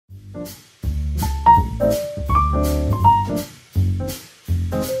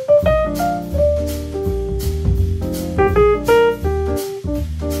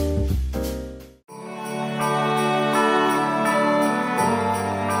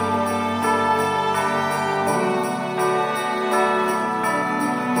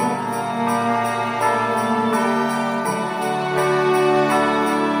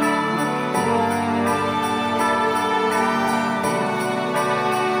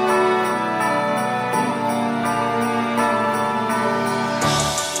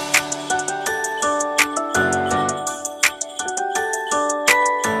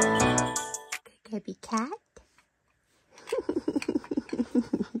Baby cat.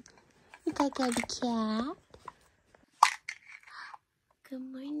 You got baby cat. Good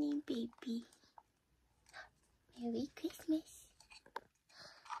morning, baby. Merry Christmas.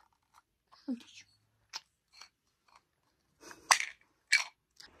 Oh, did you?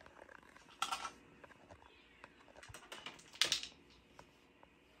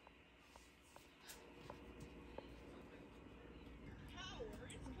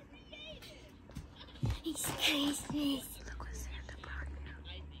 It's Christmas. Look what Santa brought you.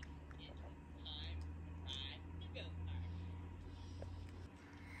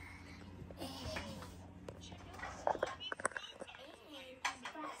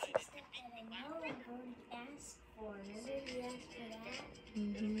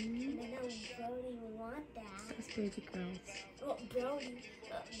 And I know Brody would want that. It's baby girls. Oh, Brody,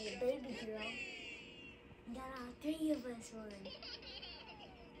 the baby girl. That all three of us won.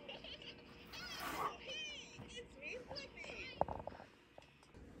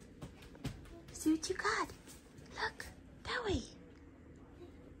 See what you got. Look, that way.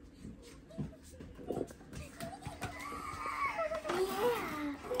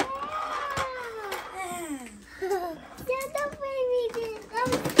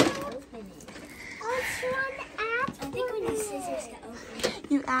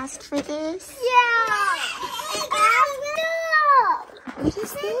 You asked for this? Yeah! What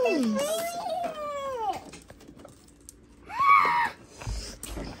is this?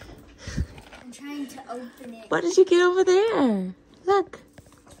 I'm trying to open it. What did you get over there? Look,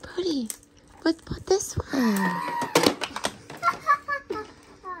 Brody, put this one.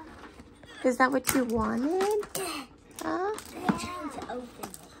 Is that what you wanted? Huh? I'm trying to open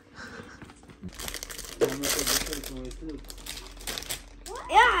it.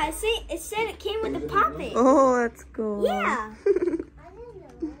 Yeah, it said it came with a poppet. Oh, that's cool. Yeah.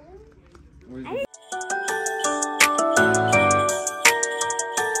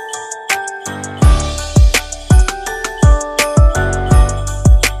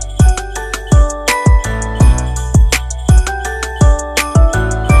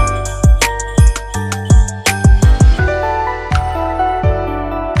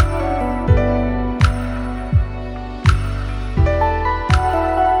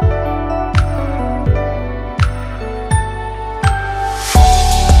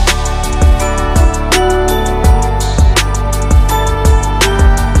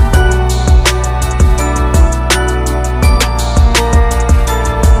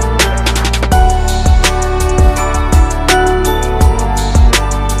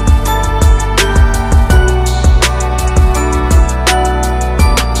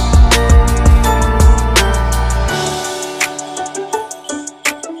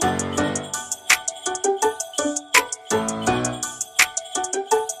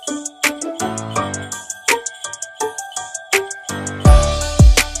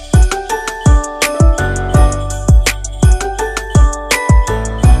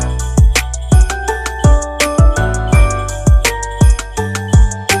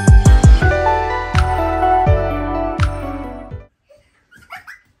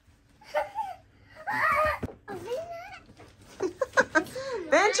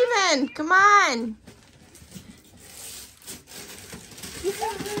 Benjamin, come on.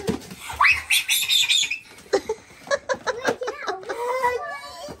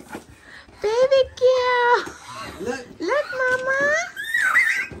 Baby girl. Look, Mama.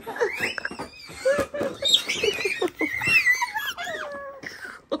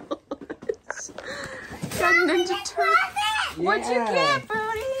 Got Ninja Turtle. What'd you get,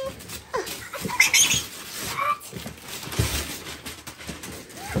 Brody?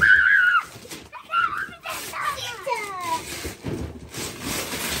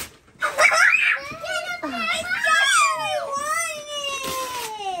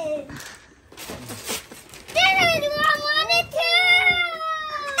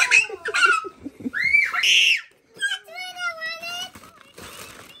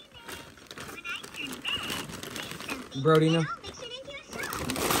 Brody, no.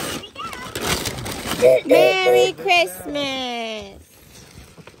 Merry Christmas.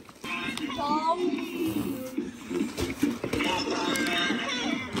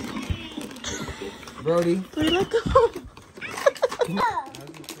 Brody. Brody, let go.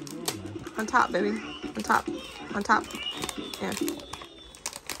 On top, baby. On top. On top. Yeah.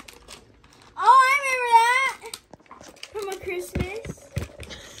 Oh, I remember that from a Christmas.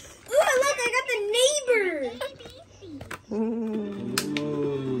 Ooh, look, I got the neighbor. Ooh,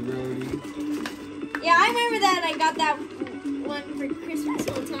 Brody. Yeah, I remember that. I got that one for Christmas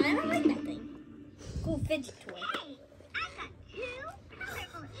all the time. I like that thing. Cool fidget toy.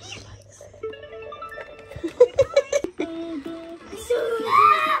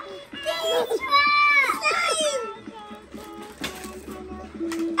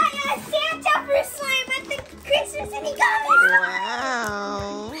 And he got me.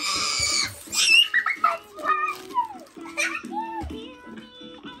 Wow.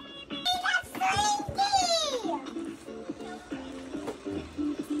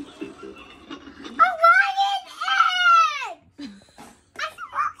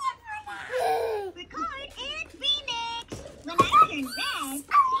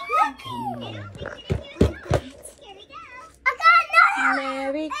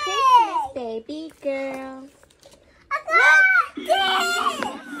 Merry Christmas, baby girl.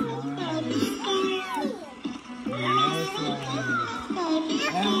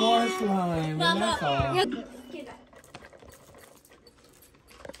 And more slime. And that's all.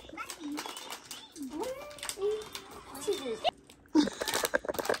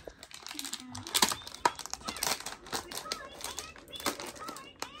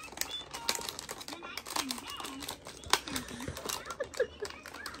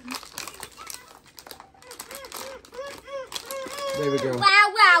 There we go.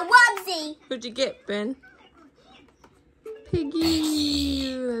 Wow, whoopsie. What'd you get, Ben?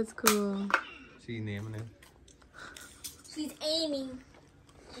 Piggy. That's cool. She naming it. She's aiming.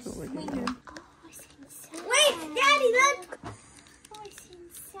 Oh, look at that. Wait, Daddy, look. What's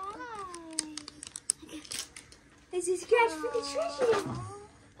inside? This is scratch for the treasure.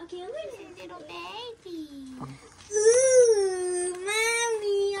 Okay, I'm gonna see little baby. Ooh,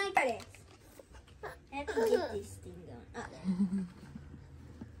 mommy, I got it. I have to get this thing going.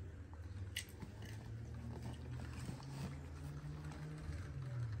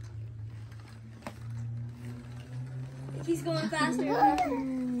 He's going faster and faster.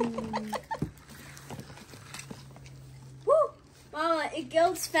 Woo! Mama, it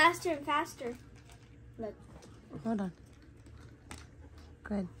goes faster and faster. Look. Hold on.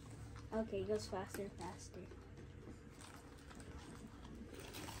 Good. Okay, it goes faster and faster.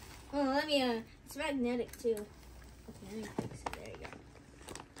 Oh, let me, it's magnetic too. Okay, let me fix it. There you go.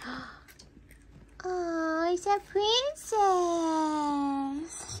 Oh, it's a princess.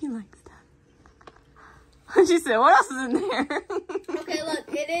 She likes that. She said, what else is in there? Okay, look,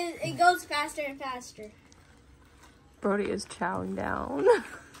 it goes faster and faster. Brody is chowing down.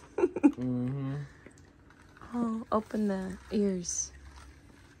 Mm-hmm. Oh, open the ears.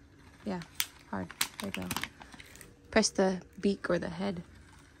 Yeah, hard. There you go. Press the beak or the head.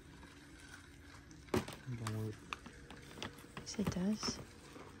 Yes, it does.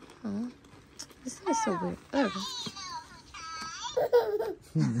 Oh, this thing is so weird. There we go.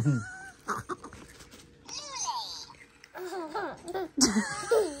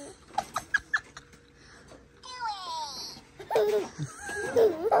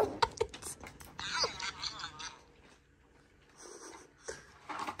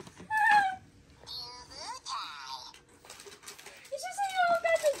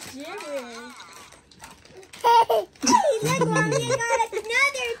 Look, Mommy, I got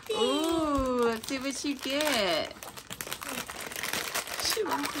another thing. Ooh, let's see what you get. She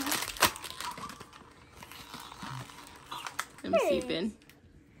wants that. Let me see, Ben.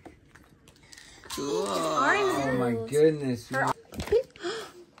 Cool. Oh my goodness.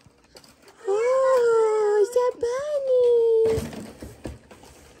 Oh, it's a bunny.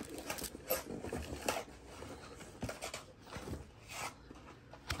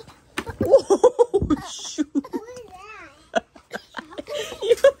 Whoa, shoot.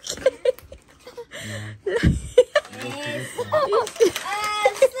 You okay?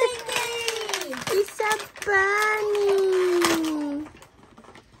 It's a bunny.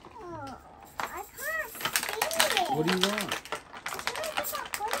 I can't see it. What do you want?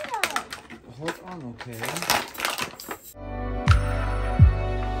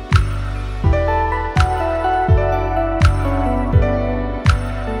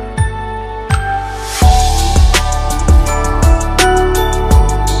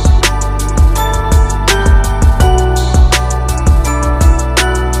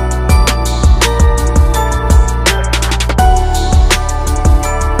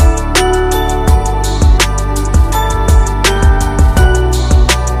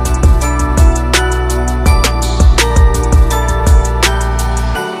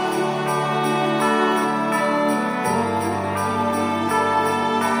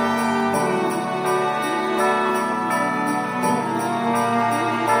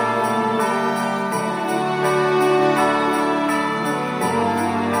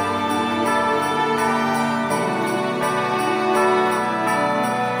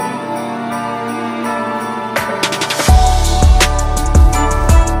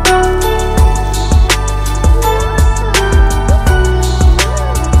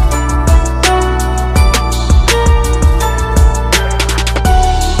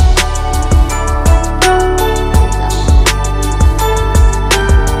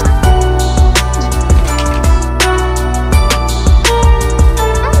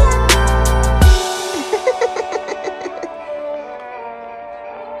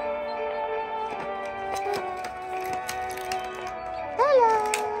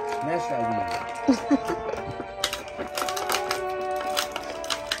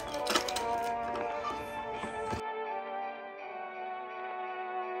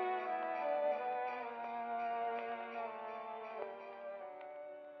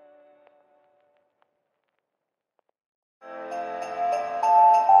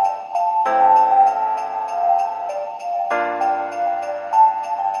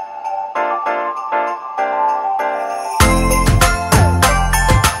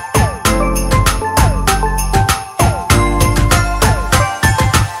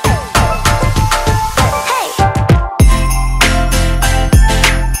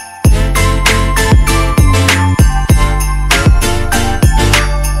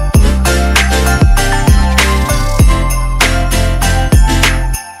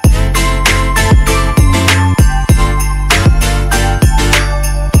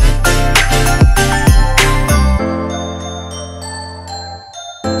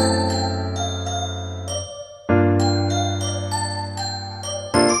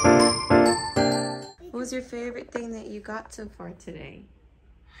 was your favorite thing that you got so far today?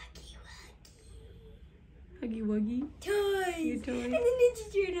 Huggy Wuggy? Toys! Your toy? And the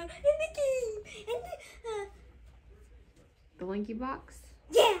Ninja Turtle, and the game, and The Winky Box?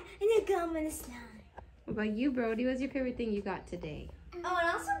 yeah, and the gum and the slime. What about you, Brody? What's your favorite thing you got today? Oh, and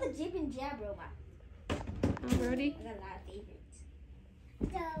also the Jib and Jab robot. Oh, Brody? I got a lot of favorites.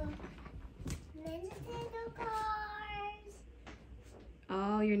 So, Ninja Turtle cars.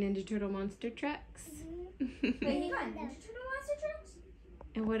 Oh, your Ninja Turtle monster trucks? Wait, you got Ninja Turtle monster trucks?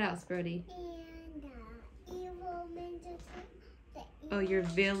 And what else, Brody? And evil Ninja Turtle. Oh, your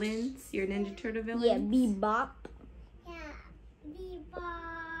villains? Your Ninja Turtle villains? Yeah, Bebop. Yeah,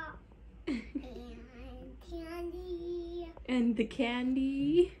 Bebop. And candy. And the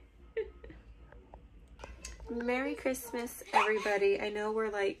candy. Merry Christmas, everybody. I know we're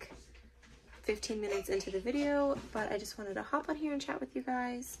like 15 minutes into the video, but I just wanted to hop on here and chat with you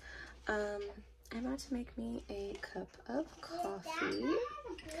guys. I'm about to make me a cup of coffee.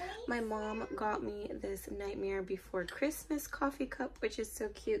 My mom got me this Nightmare Before Christmas coffee cup, which is so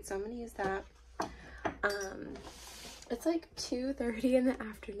cute, so I'm gonna use that. It's like 2:30 in the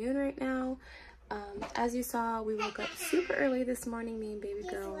afternoon right now. As you saw, we woke up super early this morning, me and baby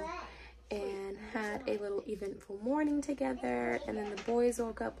girl, and had a little eventful morning together. And then the boys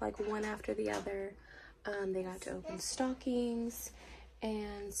woke up like one after the other. They got to open stockings.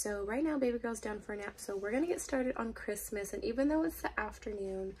 And so right now baby girl's down for a nap, so we're gonna get started on Christmas. And even though it's the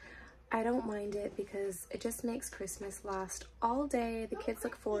afternoon, I don't mind it because it just makes Christmas last all day. The kids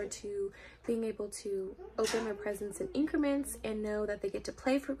look forward to being able to open their presents in increments and know that they get to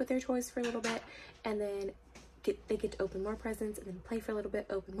play with their toys for a little bit, and then they get to open more presents, and then play for a little bit,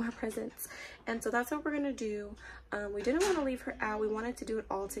 open more presents. And so that's what we're gonna do. We didn't want to leave her out. We wanted to do it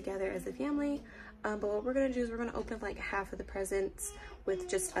all together as a family. But what we're gonna do is we're gonna open like half of the presents with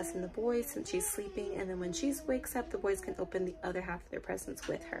just us and the boys since she's sleeping, and then when she wakes up, the boys can open the other half of their presents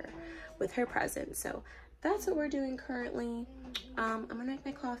with her present. So that's what we're doing currently. I'm gonna make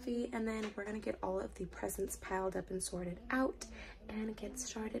my coffee, and then we're gonna get all of the presents piled up and sorted out and get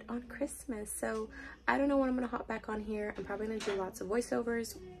started on Christmas. So I don't know when I'm gonna hop back on here. I'm probably gonna do lots of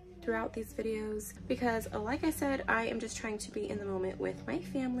voiceovers throughout these videos because, like I said, I am just trying to be in the moment with my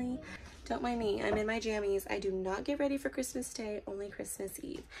family. Don't mind me, I'm in my jammies. I do not get ready for Christmas Day, only Christmas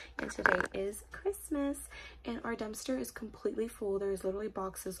Eve. And today is Christmas, and our dumpster is completely full. There's literally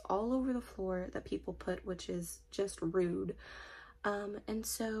boxes all over the floor that people put, which is just rude. And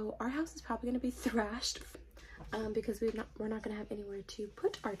so our house is probably gonna be thrashed because we're not gonna have anywhere to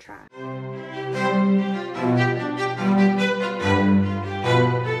put our trash.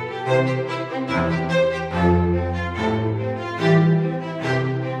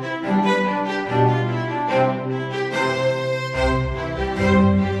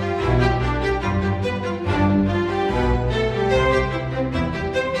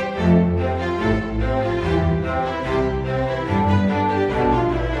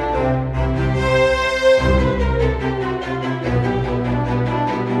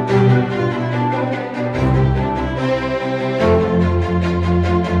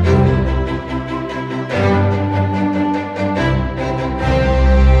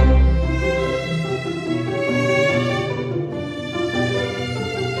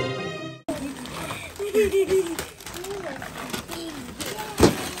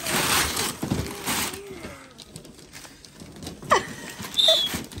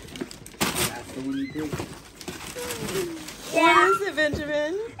 What is it,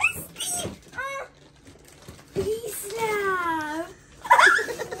 Benjamin? Snap!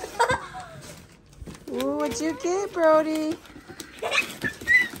 Ooh, what'd you get, Brody?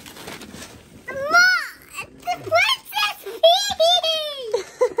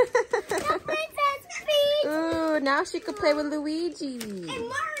 Ooh, now she could play with Luigi. And Mario!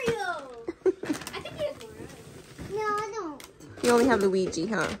 I think he has Mario. No, I don't. You only have Luigi,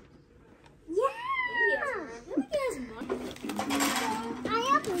 huh? Yeah. I think he has Mario. I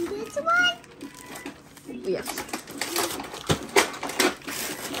opened this one. Yes.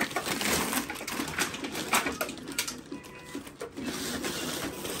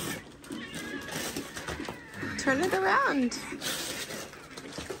 Turn it around.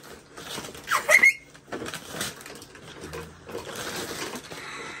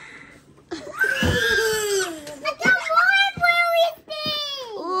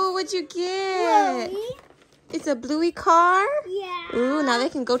 Ooh, what'd you get? Bluey. It's a Bluey car? Yeah. Ooh, now they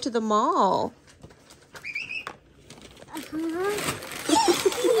can go to the mall. Careful, Brody.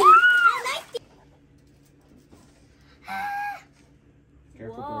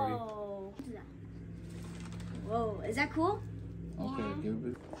 Whoa. Whoa, is that cool? Okay, give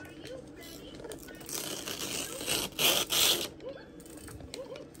it.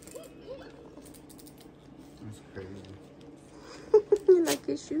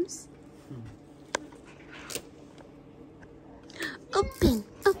 juice. Open,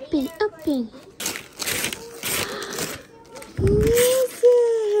 open, open. What is it?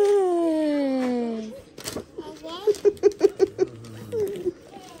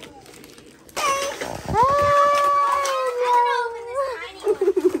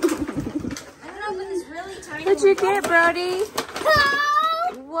 What'd you get, Brody?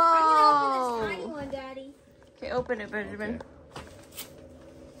 Whoa. Tiny one, Daddy. Okay, open it, Benjamin.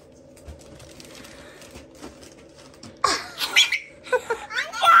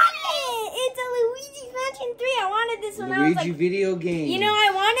 Luigi video game. You know, I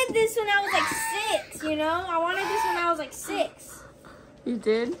wanted this when I was like 6, you know? I wanted this when I was like 6. You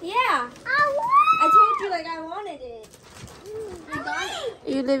did? Yeah. I told you, like, I wanted it. I got it.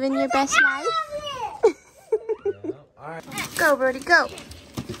 You living your best life? All right. Go, Birdie, go.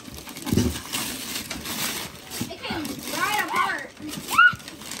 It came right apart.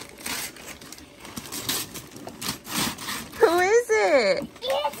 Who is it?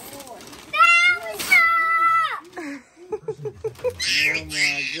 Oh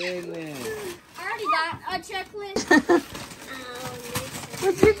my goodness. I already got a checklist.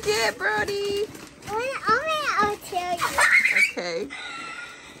 What'd you get, Brody? I'll tell you. Okay.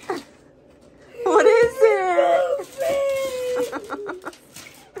 What is it?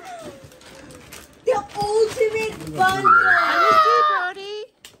 The ultimate bundle. Brody.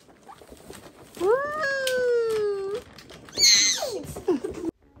 Woo!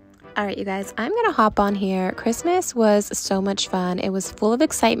 All right, you guys, I'm gonna hop on here. Christmas was so much fun. It was full of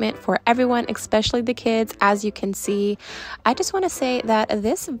excitement for everyone, especially the kids, as you can see. I just want to say that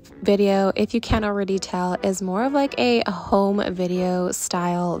this video, if you can't already tell, is more of like a home video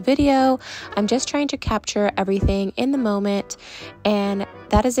style video. I'm just trying to capture everything in the moment, and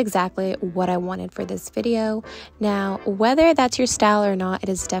that is exactly what I wanted for this video. Now, whether that's your style or not, it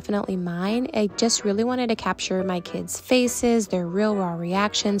is definitely mine. I just really wanted to capture my kids' faces, their real raw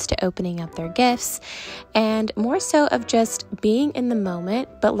reactions to opening up their gifts, and more so of just being in the moment,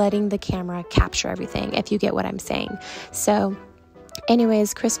 but letting the camera capture everything, if you get what I'm saying. So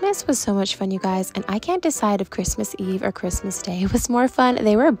anyways, Christmas was so much fun, you guys, and I can't decide if Christmas Eve or Christmas Day was more fun.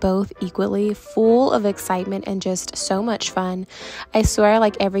 They were both equally full of excitement and just so much fun. I swear,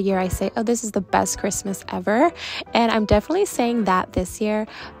 like every year I say, oh, this is the best Christmas ever, and I'm definitely saying that this year,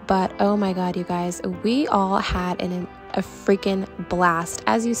 but oh my god, you guys, we all had a freaking blast.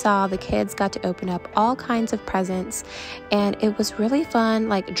 As you saw, the kids got to open up all kinds of presents, and it was really fun,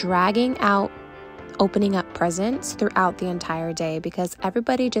 like dragging out opening up presents throughout the entire day, because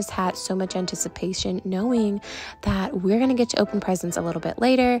everybody just had so much anticipation knowing that we're going to get to open presents a little bit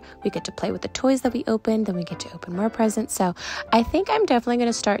later. We get to play with the toys that we opened, then we get to open more presents. So I think I'm definitely going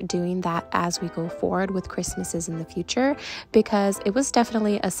to start doing that as we go forward with Christmases in the future, because it was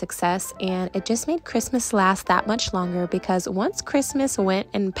definitely a success, and it just made Christmas last that much longer, because once Christmas went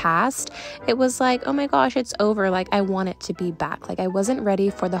and passed, it was like, oh my gosh, it's over. Like, I want it to be back. Like, I wasn't ready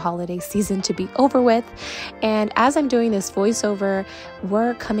for the holiday season to be over with. And as I'm doing this voiceover,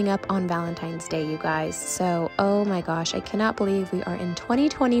 we're coming up on Valentine's Day, you guys. So, oh my gosh, I cannot believe we are in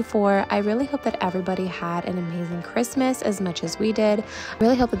 2024. I really hope that everybody had an amazing Christmas as much as we did. I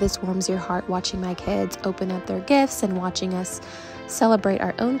really hope that this warms your heart, watching my kids open up their gifts and watching us celebrate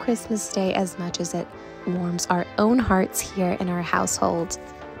our own Christmas Day as much as it warms our own hearts here in our household.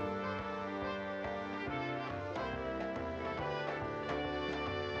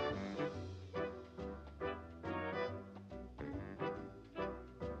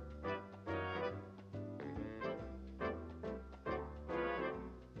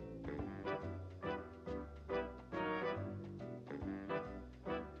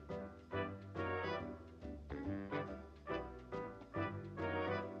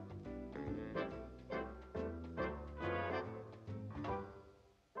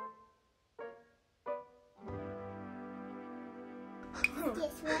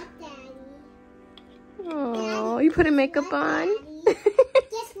 Guess what, Daddy? Oh, you putting makeup on?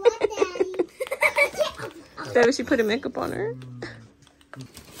 Guess what, Daddy? Baby, she putting makeup on her.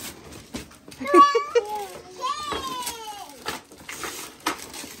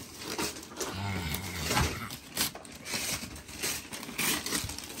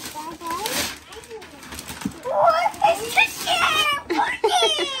 What is this game?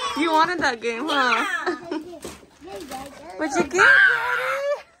 You wanted that game, huh? What'd you get, Daddy?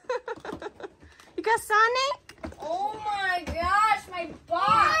 You got Sonic? Oh my gosh, my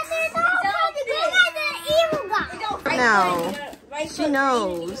box. No, she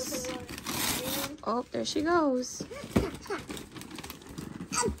knows. Oh, there she goes. I'm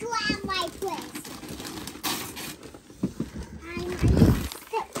glad my place.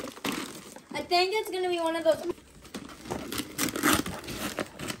 I think it's gonna be one of those.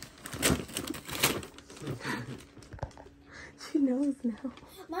 She knows now.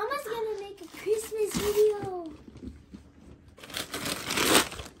 Mama's gonna make a Christmas video.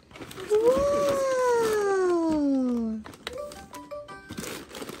 Whoa.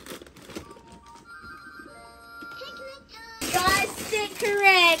 Got it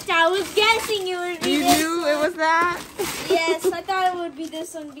correct. I was guessing it would be You this knew one. it was that? Yes, I thought it would be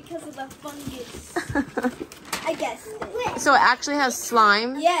this one because of the fungus. I guessed it. So it actually has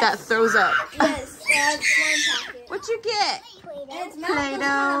slime Yes. that throws up. Yes, it has one packet. What'd you get? And its mouth looks kind of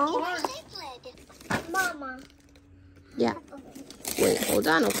hard. Mama. Yeah. Wait, hold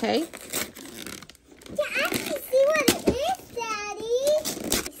on, okay? To actually see what it is, Daddy.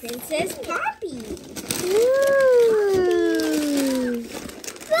 It says happy. Ooh.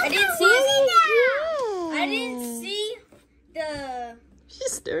 I didn't see it. I didn't see the.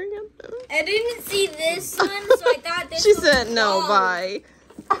 She's staring at them. I didn't see this one, so I thought this. She was said no, wrong. bye.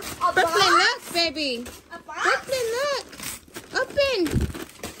 A Open, box? look, baby. A box? Open, look. Open.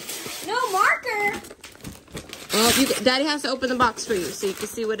 No marker. Well, Daddy has to open the box for you so you can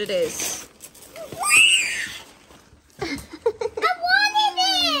see what it is. I wanted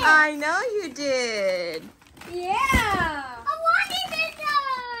it. I know you did. Yeah. I wanted it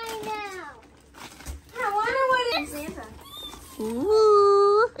now. I wonder what it is. Santa.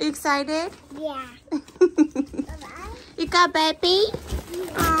 Ooh. Are you excited? Yeah. You got baby?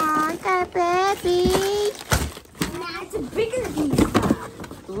 Aw, you got a baby. Nah, it's a bigger pizza.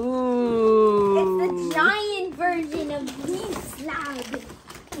 Ooh. It's the giant version of this slab.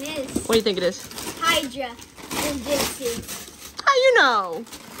 Yes. What do you think it is? Hydra. And this is. How you know?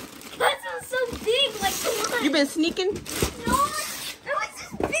 That sounds so big. Like, come on. You been sneaking? No, it was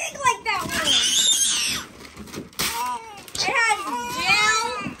just big like that one. It has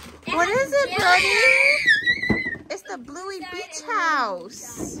gel. What has is it, gel. buddy? It's the Bluey Beach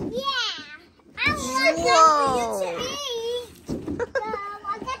House. Yeah. I want Whoa. to I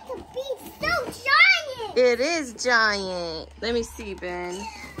got to be so giant. It is giant. Let me see, Ben.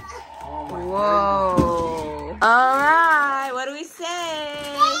 Whoa. All right. What do we say?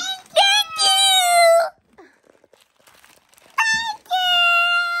 Thank you.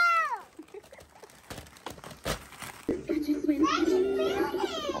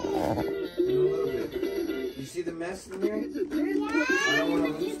 You see the mess in there? I don't want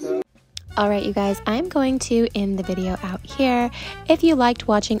to lose stuff. Alright you guys, I'm going to end the video out here. If you liked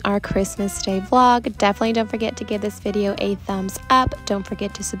watching our Christmas Day vlog, definitely don't forget to give this video a thumbs up. Don't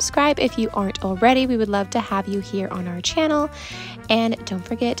forget to subscribe if you aren't already. We would love to have you here on our channel. And don't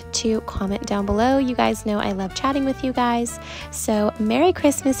forget to comment down below. You guys know I love chatting with you guys. So Merry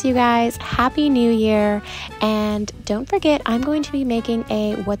Christmas you guys, Happy New Year, and don't forget I'm going to be making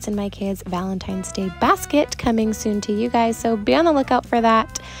a What's in My Kids Valentine's Day basket coming soon to you guys, so be on the lookout for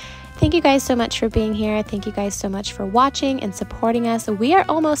that. Thank you guys so much for being here. Thank you guys so much for watching and supporting us. We are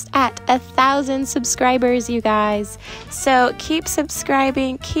almost at 1,000 subscribers, you guys. So keep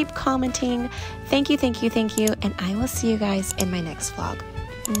subscribing, keep commenting. Thank you, thank you, thank you. And I will see you guys in my next vlog.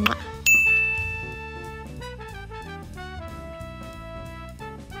 Mwah.